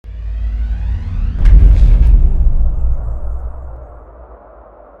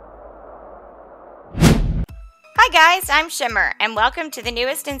guys, I'm Shimmer, and welcome to the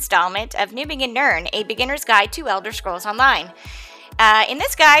newest installment of Noobing and Nern, a beginner's guide to Elder Scrolls Online. In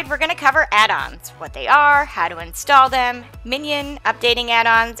this guide, we're going to cover add-ons, what they are, how to install them, minion updating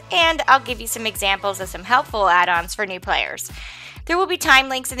add-ons, and I'll give you some examples of some helpful add-ons for new players. There will be time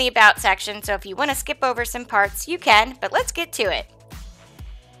links in the About section, so if you want to skip over some parts, you can, but let's get to it.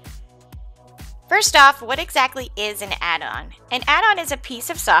 First off, what exactly is an add-on? An add-on is a piece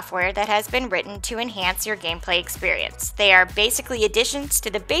of software that has been written to enhance your gameplay experience. They are basically additions to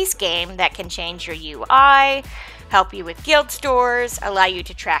the base game that can change your UI, help you with guild stores, allow you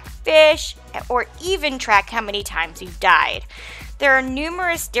to track fish, or even track how many times you've died. There are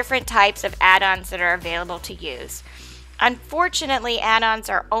numerous different types of add-ons that are available to use. Unfortunately, add-ons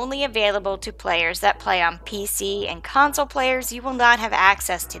are only available to players that play on PC, and console players, you will not have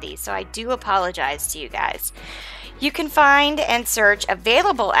access to these, so I do apologize to you guys. You can find and search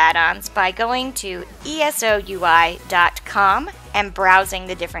available add-ons by going to ESOUI.com and browsing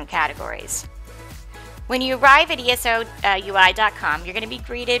the different categories. When you arrive at ESOUI.com, you're going to be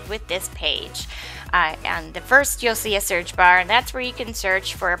greeted with this page. And the first, you'll see a search bar, and that's where you can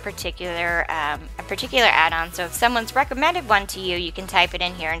search for a particular add-on. So if someone's recommended one to you, you can type it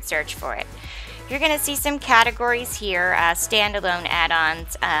in here and search for it. You're going to see some categories here, standalone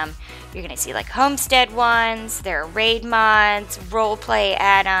add-ons. You're going to see like homestead ones, there are raid mods, roleplay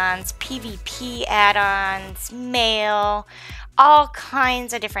add-ons, PvP add-ons, mail, all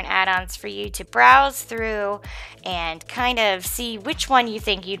kinds of different add-ons for you to browse through and kind of see which one you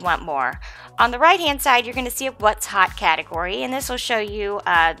think you'd want more. On the right hand side, you're going to see a what's hot category, and this will show you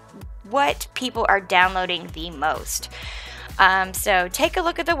what people are downloading the most. So take a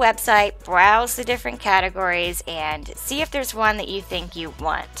look at the website, browse the different categories, and see if there's one that you think you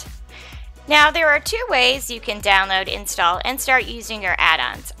want. Now, there are two ways you can download, install, and start using your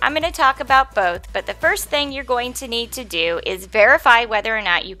add-ons. I'm going to talk about both, but the first thing you're going to need to do is verify whether or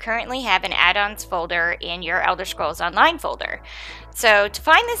not you currently have an add-ons folder in your Elder Scrolls Online folder. So to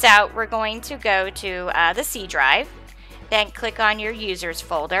find this out, we're going to go to the C drive, then click on your users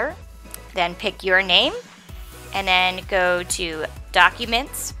folder, then pick your name, and then go to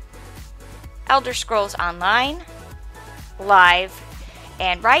Documents, Elder Scrolls Online, Live,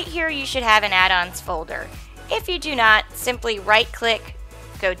 and right here you should have an add-ons folder. If you do not, simply right-click,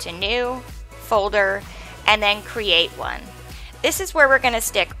 go to New, Folder, and then create one. This is where we're going to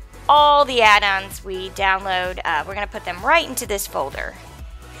stick all the add-ons we download. We're going to put them right into this folder.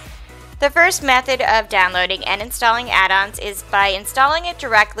 The first method of downloading and installing add-ons is by installing it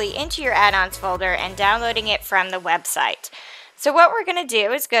directly into your add-ons folder and downloading it from the website. So what we're going to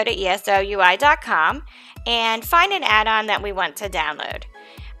do is go to ESOUI.com and find an add-on that we want to download.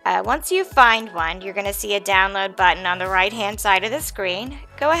 Once you find one, you're going to see a download button on the right hand side of the screen.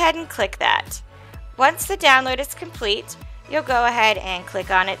 Go ahead and click that. Once the download is complete, you'll go ahead and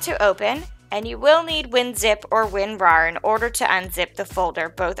click on it to open, and you will need WinZip or WinRAR in order to unzip the folder.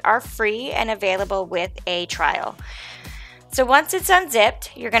 Both are free and available with a trial. So once it's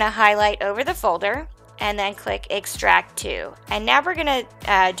unzipped, you're going to highlight over the folder and then click Extract To. And now we're going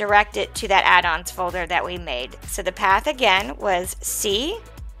to direct it to that add-ons folder that we made. So the path again was C,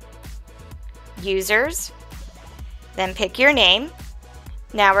 Users, then pick your name.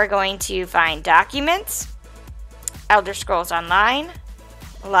 Now we're going to find Documents, Elder Scrolls Online,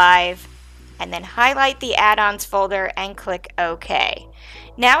 Live, and then highlight the add-ons folder and click OK.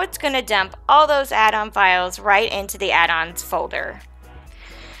 Now it's going to dump all those add-on files right into the add-ons folder.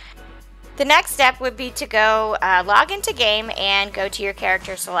 The next step would be to go log into game and go to your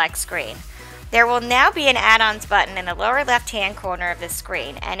character select screen. There will now be an add-ons button in the lower left-hand corner of the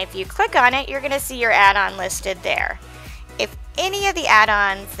screen, and if you click on it, you're going to see your add-on listed there. If any of the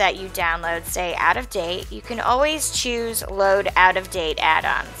add-ons that you download say out of date, you can always choose load out-of-date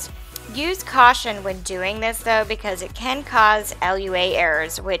add-ons. Use caution when doing this though, because it can cause LUA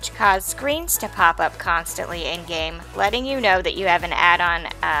errors, which cause screens to pop up constantly in-game, letting you know that you have an add-on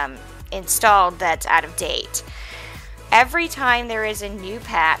installed that's out of date. Every time there is a new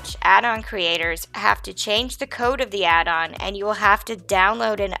patch, add-on creators have to change the code of the add-on, and you will have to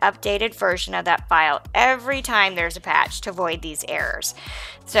download an updated version of that file every time there's a patch to avoid these errors.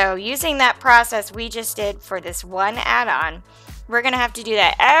 So using that process we just did for this one add-on, we're going to have to do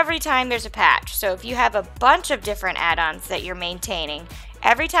that every time there's a patch. So if you have a bunch of different add-ons that you're maintaining,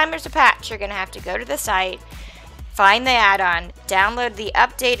 every time there's a patch, you're going to have to go to the site, find the add-on, download the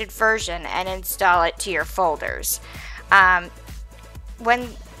updated version, and install it to your folders. When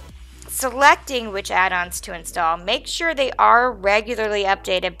selecting which add-ons to install, make sure they are regularly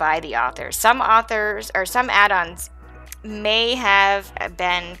updated by the author. Some add-ons may have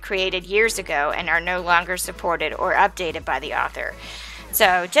been created years ago and are no longer supported or updated by the author.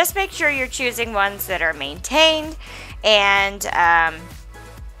 So just make sure you're choosing ones that are maintained and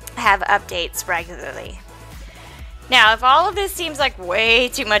have updates regularly. Now, if all of this seems like way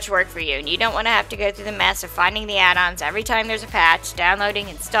too much work for you and you don't want to have to go through the mess of finding the add-ons every time there's a patch, downloading,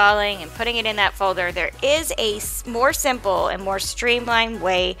 installing, and putting it in that folder, there is a more simple and more streamlined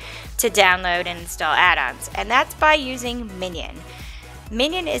way to download and install add-ons, and that's by using Minion.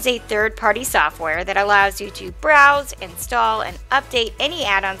 Minion is a third-party software that allows you to browse, install, and update any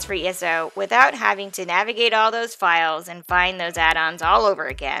add-ons for ESO without having to navigate all those files and find those add-ons all over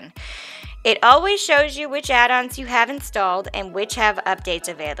again. It always shows you which add-ons you have installed and which have updates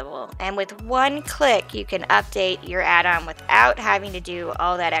available. And with one click, you can update your add-on without having to do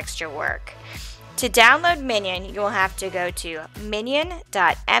all that extra work. To download Minion, you will have to go to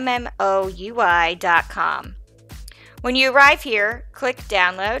minion.mmoui.com. When you arrive here, click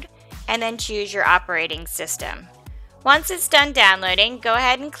Download and then choose your operating system. Once it's done downloading, go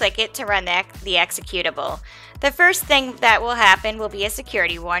ahead and click it to run the executable. The first thing that will happen will be a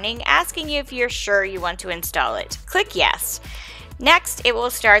security warning asking you if you're sure you want to install it. Click Yes. Next, it will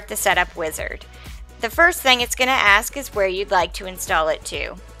start the setup wizard. The first thing it's going to ask is where you'd like to install it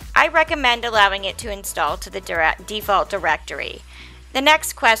to. I recommend allowing it to install to the default directory. The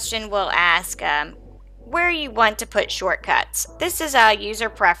next question will ask where you want to put shortcuts. This is a user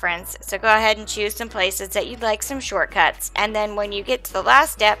preference, so go ahead and choose some places that you'd like some shortcuts, and then when you get to the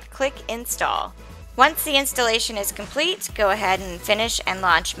last step, click Install. Once the installation is complete, go ahead and finish and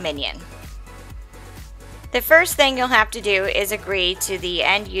launch Minion. The first thing you'll have to do is agree to the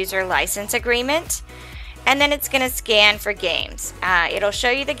end user license agreement, and then it's going to scan for games. It'll show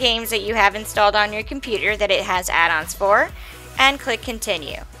you the games that you have installed on your computer that it has add-ons for, and click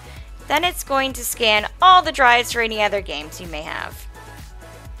Continue. Then it's going to scan all the drives for any other games you may have.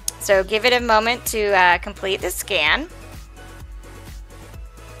 So give it a moment to complete the scan.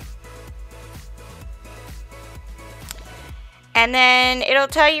 And then it'll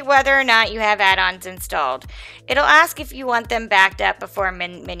tell you whether or not you have add-ons installed. It'll ask if you want them backed up before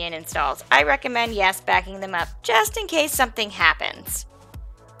Minion installs. I recommend yes, backing them up just in case something happens.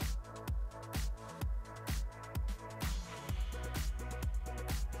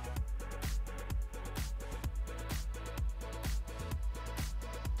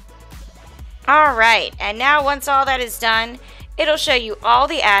 Alright, and now once all that is done, it'll show you all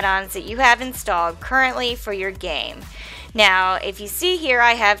the add-ons that you have installed currently for your game. Now, if you see here,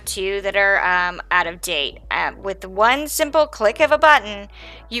 I have two that are out of date. With one simple click of a button,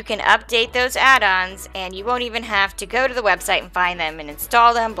 you can update those add-ons, and you won't even have to go to the website and find them and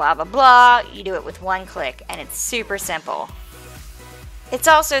install them, blah, blah, blah. You do it with one click, and it's super simple. It's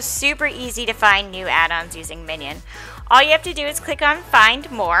also super easy to find new add-ons using Minion. All you have to do is click on Find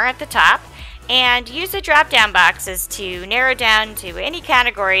More at the top, and use the drop-down boxes to narrow down to any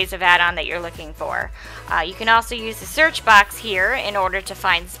categories of add-on that you're looking for. You can also use the search box here in order to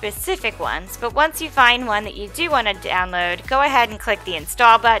find specific ones, but once you find one that you do want to download, go ahead and click the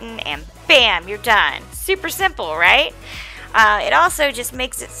Install button and bam, you're done. Super simple, right? It also just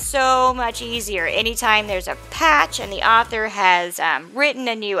makes it so much easier. Anytime there's a patch and the author has written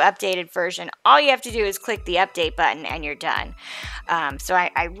a new updated version, all you have to do is click the update button and you're done. So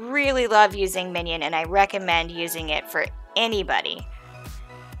I really love using Minion, and I recommend using it for anybody.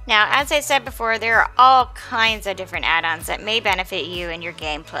 Now, as I said before, there are all kinds of different add-ons that may benefit you in your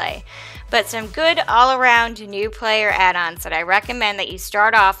gameplay. But some good all-around new player add-ons that I recommend that you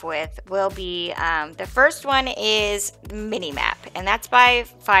start off with will be, the first one is Minimap, and that's by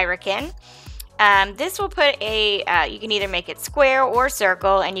Firekin. This will put you can either make it square or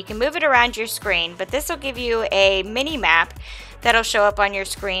circle, and you can move it around your screen, but this will give you a mini map that'll show up on your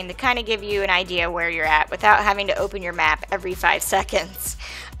screen to kind of give you an idea where you're at without having to open your map every 5 seconds.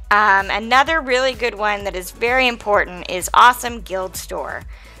 Another really good one that is very important is Awesome Guild Store.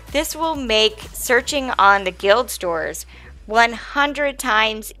 This will make searching on the guild stores 100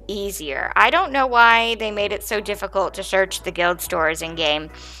 times easier. I don't know why they made it so difficult to search the guild stores in game,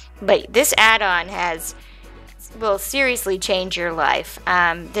 but this add-on will seriously change your life.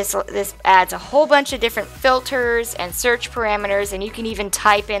 This adds a whole bunch of different filters and search parameters, and you can even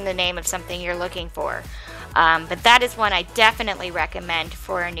type in the name of something you're looking for. But that is one I definitely recommend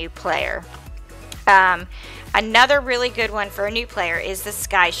for a new player. Another really good one for a new player is the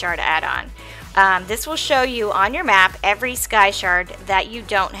Sky Shard add-on. This will show you on your map every Sky Shard that you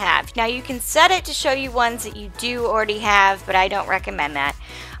don't have. Now you can set it to show you ones that you do already have, but I don't recommend that.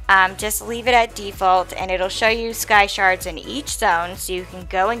 Just leave it at default and it'll show you Sky Shards in each zone so you can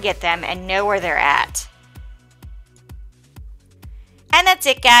go and get them and know where they're at. And that's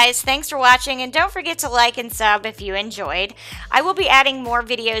it, guys. Thanks for watching, and don't forget to like and sub if you enjoyed. I will be adding more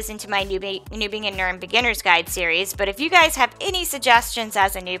videos into my Noobing and Nerd Beginner's Guide series, but if you guys have any suggestions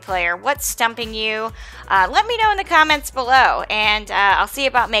as a new player, what's stumping you, let me know in the comments below, and I'll see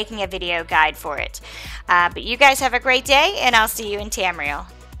about making a video guide for it. But you guys have a great day, and I'll see you in Tamriel.